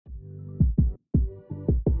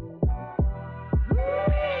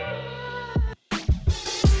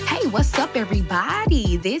What's up,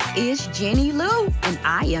 everybody? This is Jenny Lou, and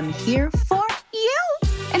I am here for you.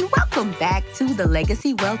 And welcome back to the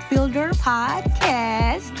Legacy Wealth Builder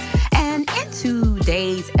podcast. And in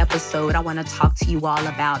today's episode, I want to talk to you all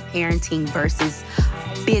about parenting versus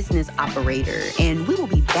business operator. And we will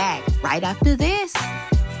be back right after this.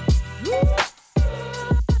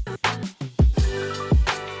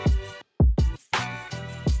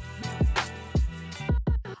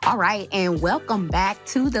 All right, and welcome back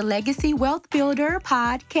to the Legacy Wealth Builder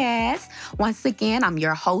podcast. Once again, I'm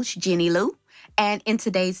your host, Jenny Lou. And in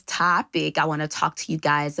today's topic, I want to talk to you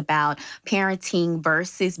guys about parenting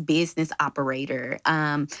versus business operator.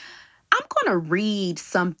 I'm going to read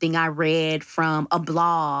something I read from a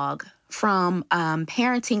blog from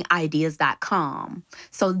parentingideas.com.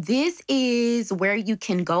 So this is where you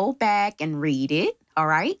can go back and read it. All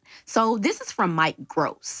right. So this is from Mike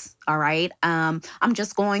Gross. All right. I'm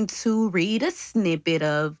just going to read a snippet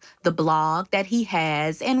of the blog that he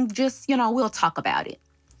has and just, we'll talk about it.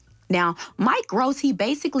 Now, Mike Gross, he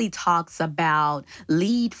basically talks about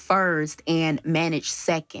lead first and manage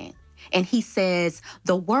second. And he says,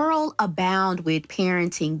 the world abound with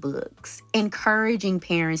parenting books, encouraging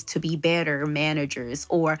parents to be better managers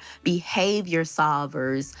or behavior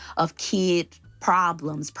solvers of kid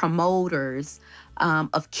problems, promoters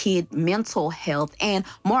of kid mental health, and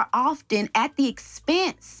more often at the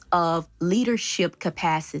expense of leadership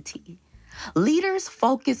capacity. Leaders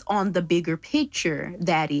focus on the bigger picture,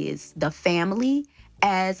 that is, the family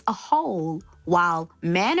as a whole, while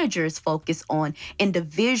managers focus on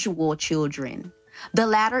individual children. The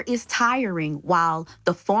latter is tiring, while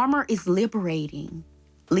the former is liberating.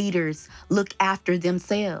 Leaders look after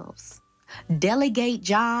themselves. Delegate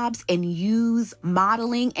jobs and use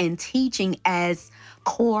modeling and teaching as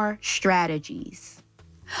core strategies.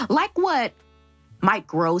 Like what Mike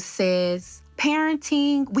Gross says,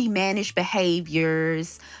 parenting, we manage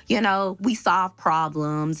behaviors, we solve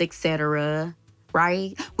problems, etc.,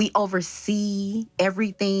 right? We oversee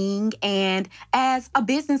everything. And as a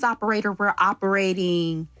business operator, we're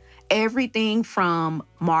operating everything from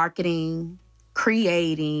marketing,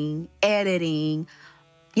 creating, editing,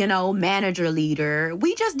 manager, leader.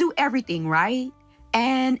 We just do everything, right?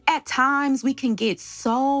 And at times we can get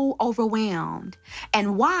so overwhelmed.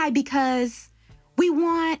 And why? Because we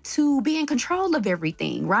want to be in control of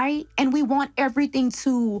everything, right? And we want everything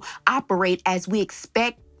to operate as we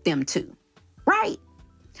expect them to, right?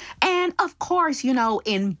 And of course, in our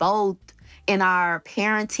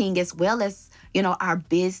parenting as well as, our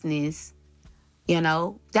business,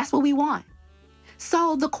 that's what we want.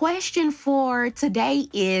 So the question for today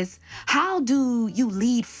is, how do you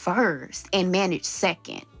lead first and manage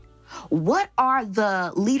second? What are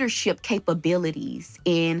the leadership capabilities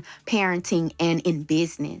in parenting and in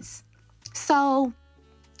business? So,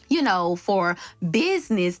 for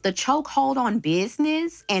business, the chokehold on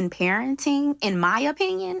business and parenting, in my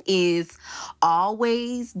opinion, is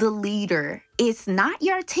always the leader. It's not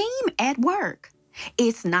your team at work.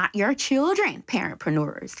 It's not your children,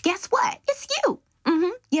 parentpreneurs. Guess what? It's you.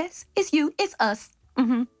 Yes, it's you. It's us.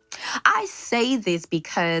 I say this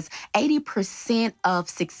because 80% of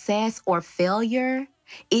success or failure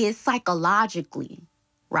is psychologically,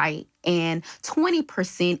 right? And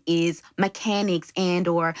 20% is mechanics and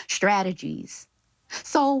or strategies.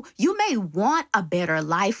 So you may want a better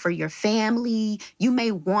life for your family. You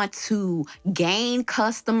may want to gain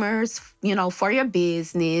customers, for your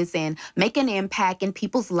business and make an impact in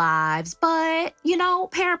people's lives. But,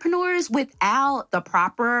 parentpreneurs, without the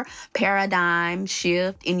proper paradigm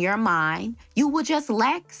shift in your mind, you will just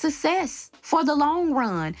lack success for the long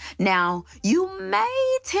run. Now, you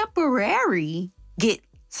may get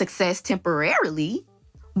success temporarily,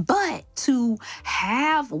 but to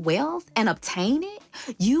have wealth and obtain it,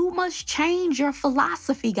 you must change your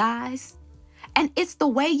philosophy, guys. And it's the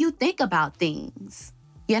way you think about things,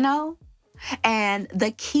 And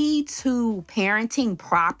the key to parenting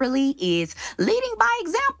properly is leading by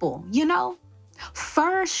example,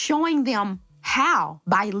 First, showing them how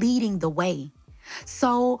by leading the way.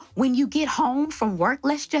 So when you get home from work,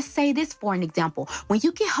 let's just say this for an example. When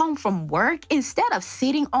you get home from work, instead of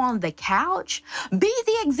sitting on the couch, be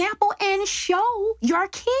the example and show your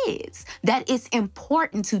kids that it's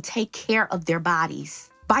important to take care of their bodies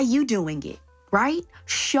by you doing it, right?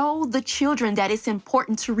 Show the children that it's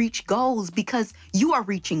important to reach goals because you are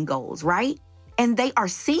reaching goals, right? And they are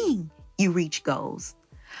seeing you reach goals.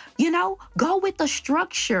 Go with the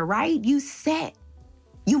structure, right?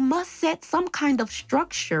 You must set some kind of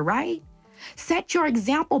structure, right? Set your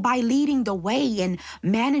example by leading the way and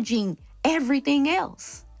managing everything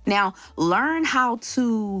else. Now, learn how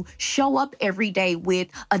to show up every day with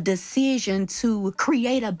a decision to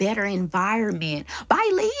create a better environment by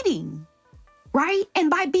leading, right?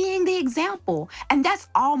 And by being the example. And that's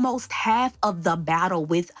almost half of the battle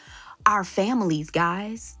with our families,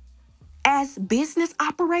 guys. As business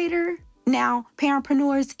operator, now,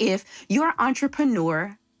 parentpreneurs, if you're an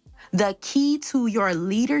entrepreneur, the key to your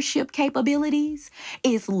leadership capabilities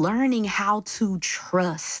is learning how to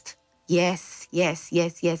trust. Yes, yes,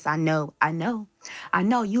 yes, yes. I know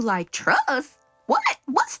you like trust. What?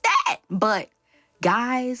 What's that? But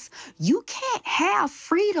guys, you can't have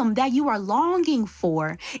freedom that you are longing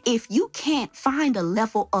for if you can't find a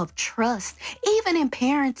level of trust, even in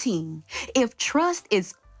parenting. If trust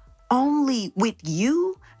is only with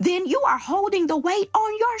you, then you are holding the weight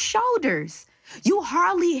on your shoulders. You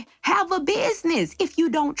hardly have a business if you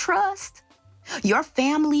don't trust. Your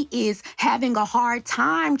family is having a hard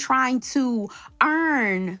time trying to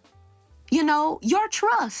earn, your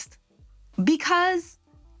trust because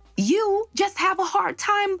you just have a hard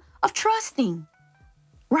time of trusting,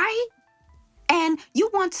 right? And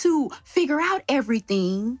you want to figure out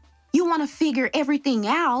everything. You want to figure everything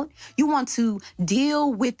out. You want to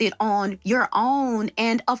deal with it on your own.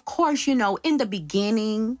 And of course, in the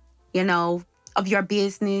beginning, of your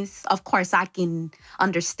business, of course, I can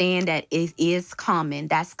understand that it is common.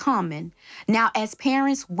 That's common. Now, as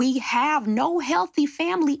parents, we have no healthy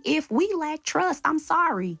family if we lack trust. I'm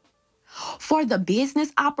sorry. For the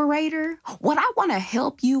business operator, what I want to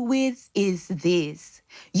help you with is this.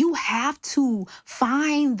 You have to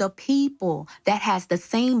find the people that has the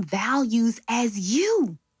same values as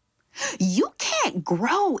you. You can't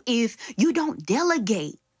grow if you don't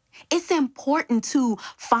delegate. It's important to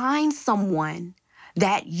find someone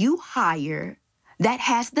that you hire that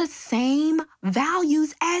has the same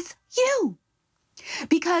values as you.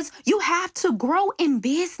 Because you have to grow in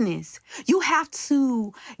business. You have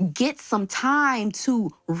to get some time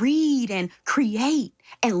to read and create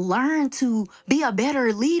and learn to be a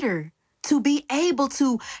better leader, to be able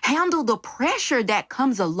to handle the pressure that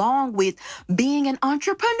comes along with being an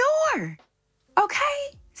entrepreneur.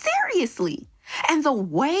 Okay? Seriously. And the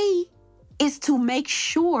way is to make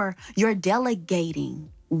sure you're delegating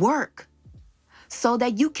work so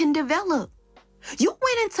that you can develop. You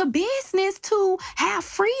went into business to have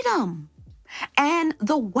freedom. And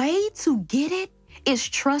the way to get it is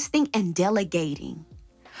trusting and delegating.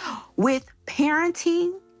 With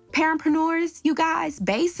parentpreneurs, you guys,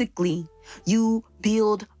 basically, you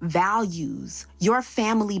build values your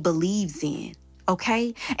family believes in,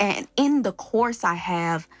 okay? And in the course I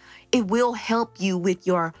have, it will help you with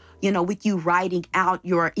with you writing out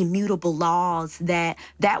your immutable laws that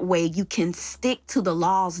way you can stick to the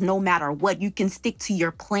laws no matter what. You can stick to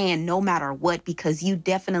your plan no matter what because you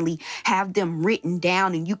definitely have them written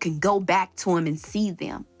down and you can go back to them and see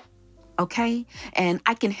them. Okay? And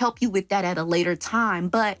I can help you with that at a later time,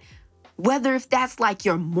 but whether if that's like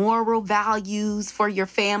your moral values for your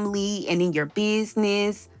family and in your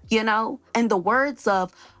business, and the words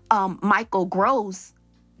of Michael Gross,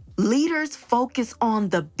 leaders focus on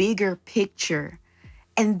the bigger picture,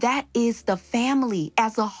 and that is the family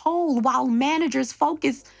as a whole, while managers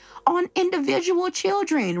focus on individual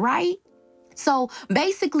children, right? So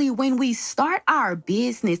basically, when we start our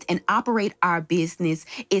business and operate our business,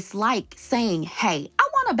 it's like saying, hey, I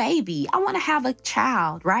want a baby, I want to have a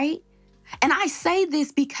child, right? And I say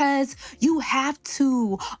this because you have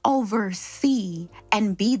to oversee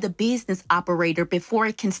and be the business operator before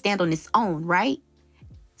it can stand on its own, right?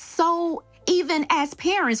 So even as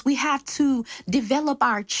parents, we have to develop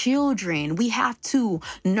our children. We have to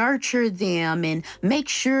nurture them and make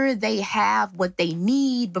sure they have what they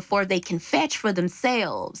need before they can fetch for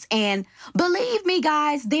themselves. And believe me,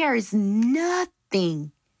 guys, there is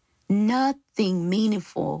nothing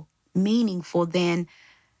meaningful than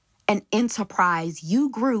an enterprise you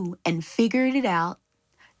grew and figured it out.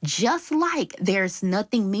 Just like there's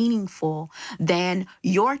nothing meaningful than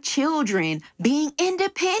your children being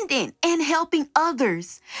independent and helping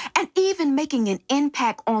others and even making an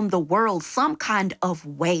impact on the world some kind of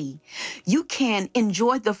way. You can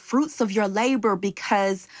enjoy the fruits of your labor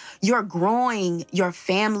because you're growing your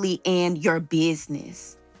family and your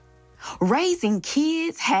business. Raising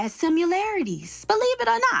kids has similarities, believe it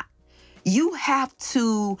or not. You have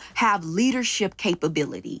to have leadership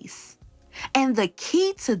capabilities. And the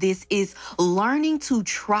key to this is learning to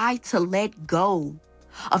try to let go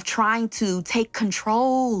of trying to take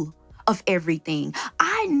control of everything.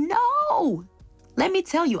 I know. Let me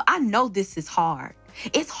tell you, I know this is hard.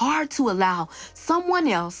 It's hard to allow someone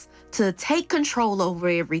else to take control over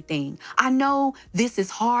everything. I know this is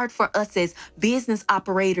hard for us as business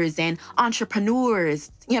operators and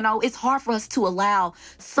entrepreneurs. It's hard for us to allow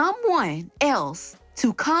someone else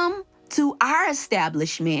to come to our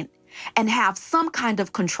establishment and have some kind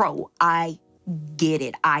of control. I get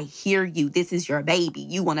it. I hear you. This is your baby.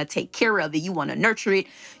 You want to take care of it. You want to nurture it.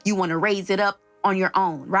 You want to raise it up on your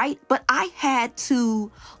own, right? But I had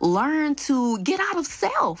to learn to get out of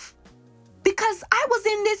self because I was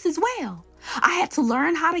in this as well. I had to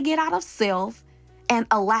learn how to get out of self and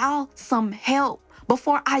allow some help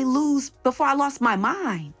before I lost my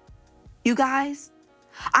mind. You guys,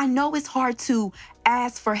 I know it's hard to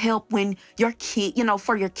ask for help when your kid,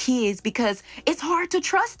 for your kids, because it's hard to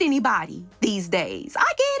trust anybody these days.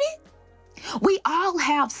 I get it. We all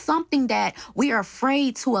have something that we are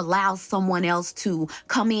afraid to allow someone else to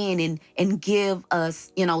come in and give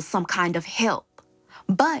us, some kind of help.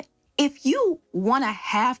 But if you want to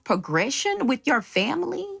have progression with your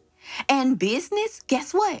family and business,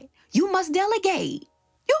 guess what? You must delegate.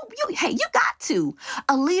 You got to.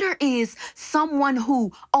 A leader is someone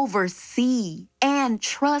who oversee and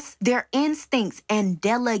trust their instincts and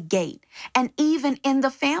delegate. And even in the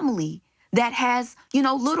family that has,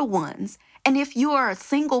 little ones. And if you're a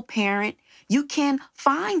single parent, you can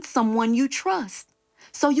find someone you trust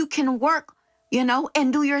so you can work,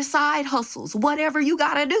 and do your side hustles, whatever you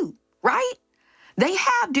got to do, right? They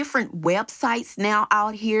have different websites now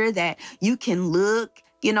out here that you can look,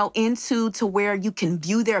 into to where you can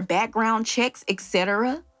view their background checks,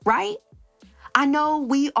 etc., right? I know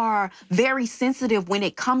we are very sensitive when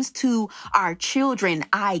it comes to our children.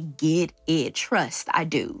 I get it. Trust, I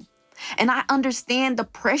do. And I understand the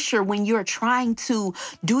pressure when you're trying to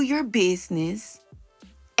do your business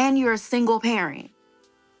and you're a single parent.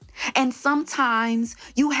 And sometimes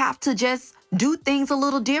you have to just do things a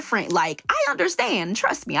little different. Like, I understand.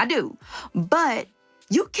 Trust me, I do. But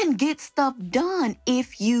you can get stuff done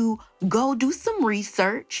if you go do some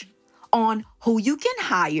research on who you can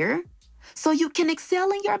hire so you can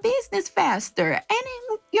excel in your business faster and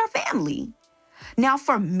in your family. Now,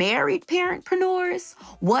 for married parentpreneurs,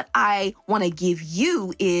 what I want to give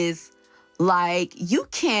you is you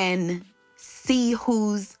can see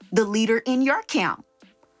who's the leader in your camp,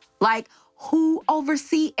 who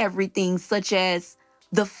oversee everything, such as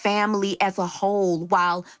the family as a whole,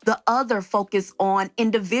 while the other focus on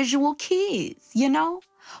individual kids,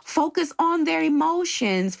 focus on their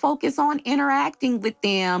emotions, focus on interacting with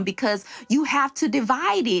them, because you have to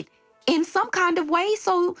divide it in some kind of way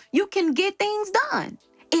so you can get things done.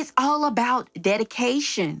 It's all about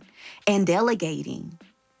dedication and delegating.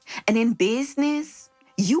 And in business,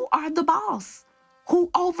 you are the boss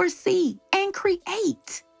who oversee and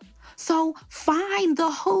create. So find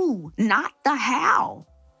the who, not the how.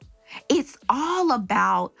 It's all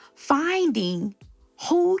about finding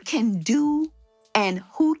who can do and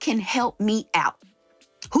who can help me out,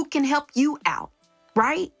 who can help you out,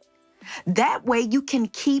 right? That way you can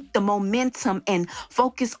keep the momentum and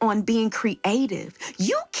focus on being creative.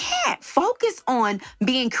 You can't focus on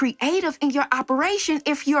being creative in your operation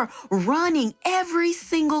if you're running every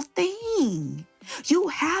single thing. You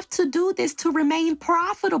have to do this to remain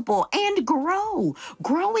profitable and grow.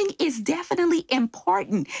 Growing is definitely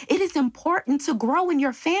important. It is important to grow in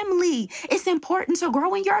your family. It's important to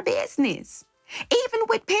grow in your business. Even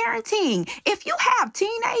with parenting, if you have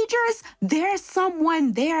teenagers, there's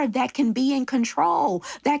someone there that can be in control,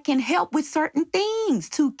 that can help with certain things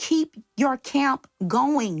to keep your camp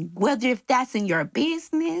going, whether if that's in your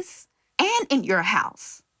business and in your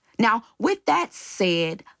house. Now, with that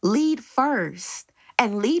said, lead first.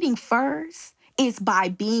 And leading first is by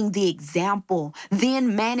being the example,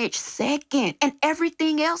 then manage second, and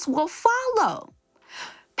everything else will follow.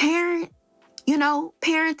 Parenting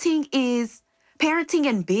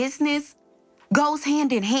and business goes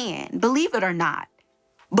hand in hand, believe it or not.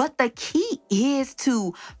 But the key is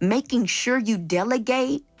to making sure you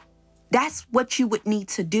delegate. That's what you would need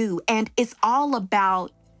to do. And it's all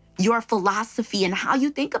about your philosophy and how you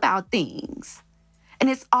think about things. And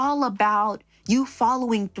it's all about you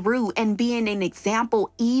following through and being an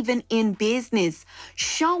example, even in business,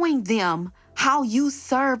 showing them how you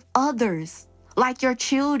serve others, like your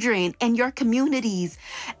children and your communities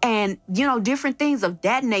and, different things of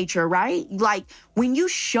that nature, right? Like when you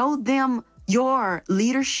show them your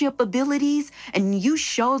leadership abilities and you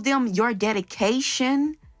show them your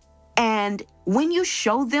dedication, and when you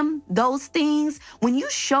show them those things, when you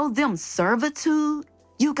show them servitude,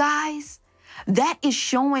 you guys, that is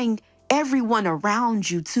showing everyone around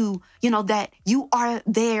you that you are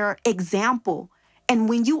their example. And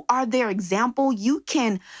when you are their example, you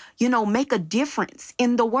can, make a difference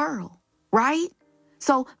in the world, right?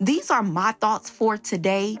 So these are my thoughts for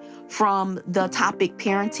today from the topic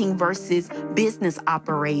parenting versus business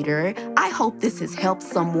operator. I hope this has helped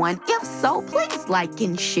someone. If so, please like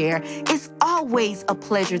and share. It's always a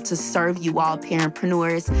pleasure to serve you all,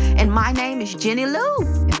 parentpreneurs. And my name is Jenny Lou,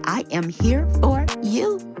 and I am here for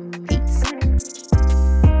you. Peace.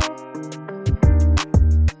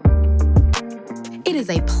 It is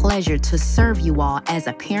a pleasure to serve you all as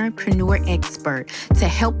a parentpreneur expert. To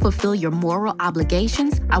help fulfill your moral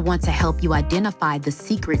obligations, I want to help you identify the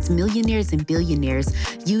secrets millionaires and billionaires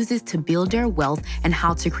uses to build their wealth and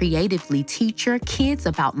how to creatively teach your kids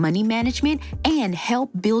about money management and help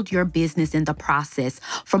build your business in the process.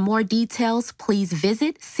 For more details, please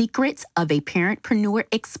visit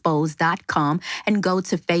secretsofaparentpreneurexposed.com and go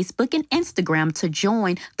to Facebook and Instagram to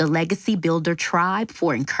join the Legacy Builder Tribe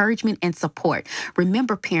for encouragement and support.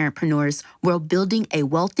 Remember, parentpreneurs, we're building a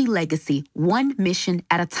wealthy legacy, one mission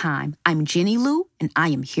at a time. I'm Jenny Lou, and I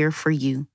am here for you.